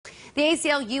The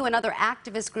ACLU and other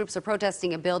activist groups are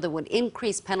protesting a bill that would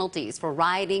increase penalties for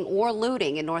rioting or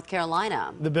looting in North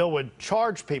Carolina. The bill would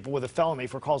charge people with a felony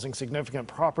for causing significant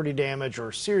property damage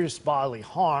or serious bodily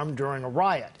harm during a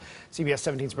riot. CBS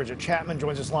 17's Bridget Chapman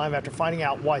joins us live after finding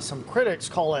out why some critics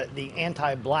call it the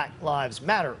anti-Black Lives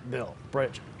Matter bill.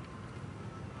 Bridget.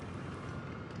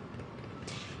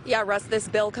 Yeah, Russ, this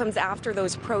bill comes after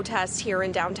those protests here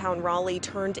in downtown Raleigh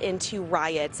turned into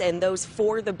riots, and those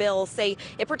for the bill say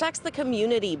it protects the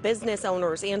community, business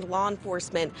owners, and law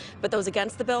enforcement. But those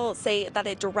against the bill say that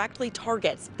it directly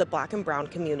targets the Black and brown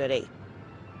community.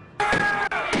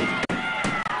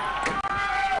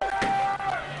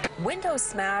 Windows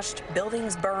smashed,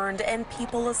 buildings burned, and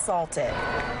people assaulted.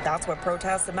 That's what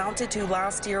protests amounted to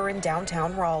last year in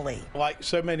downtown Raleigh. Like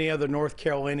so many other North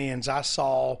Carolinians, I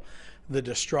saw the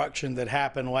destruction that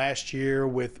happened last year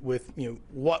with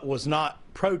what was not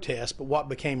protests, but what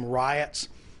became riots,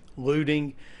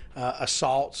 looting,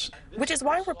 assaults. Which is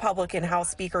why Republican House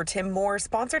Speaker Tim Moore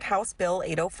sponsored House Bill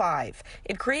 805.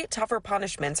 It'd create tougher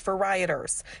punishments for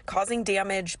rioters. Causing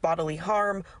damage, bodily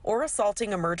harm, or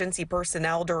assaulting emergency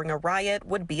personnel during a riot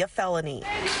would be a felony.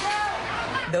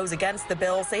 Those against the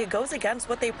bill say it goes against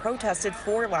what they protested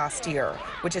for last year,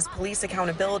 which is police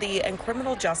accountability and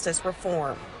criminal justice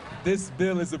reform. This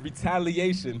bill is a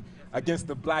retaliation against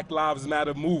the Black Lives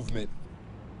Matter movement.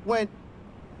 When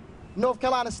North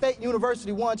Carolina State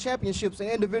University won championships and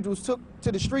individuals took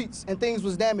to the streets and things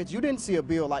was damaged, you didn't see a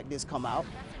bill like this come out.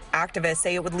 Activists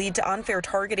say it would lead to unfair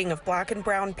targeting of Black and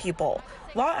brown people.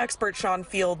 Law expert Sean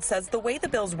Field says the way the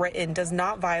bill's written does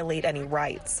not violate any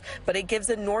rights, but it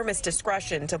gives enormous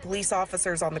discretion to police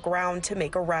officers on the ground to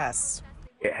make arrests.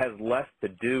 It has less to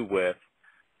do with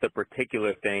the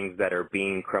particular things that are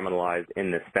being criminalized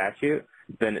in this statute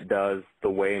than it does the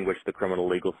way in which the criminal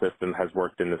legal system has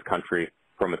worked in this country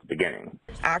from its beginning.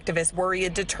 Activists worry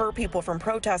it'd deter people from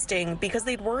protesting because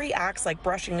they'd worry acts like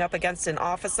brushing up against an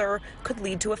officer could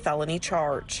lead to a felony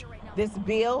charge. This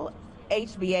bill,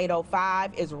 HB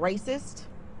 805, is racist.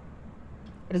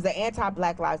 It is the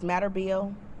anti-Black Lives Matter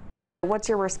bill. What's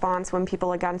your response when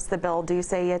people against the bill do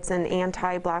say it's an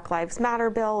anti-Black Lives Matter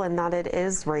bill and that it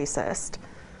is racist?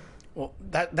 Well,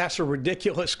 that's a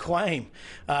ridiculous claim.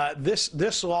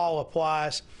 This law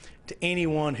applies to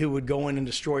anyone who would go in and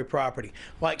destroy property.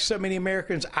 Like so many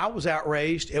Americans, I was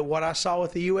outraged at what I saw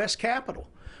at the U.S. Capitol,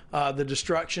 the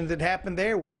destruction that happened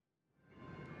there.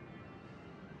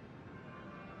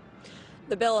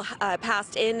 The bill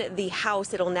passed in the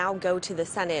House. It'll now go to the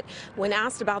Senate. When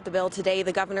asked about the bill today,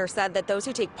 the governor said that those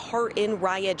who take part in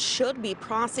riots should be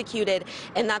prosecuted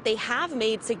and that they have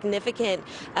made significant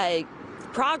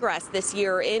progress this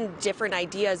year in different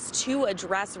ideas to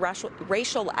address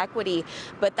racial equity,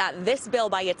 but that this bill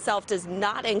by itself does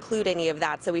not include any of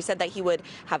that. So he said that he would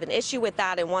have an issue with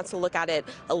that and wants to look at it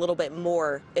a little bit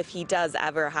more if he does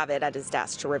ever have it at his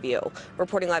desk to review.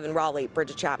 Reporting live in Raleigh,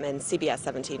 Bridget Chapman, CBS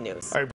 17 News.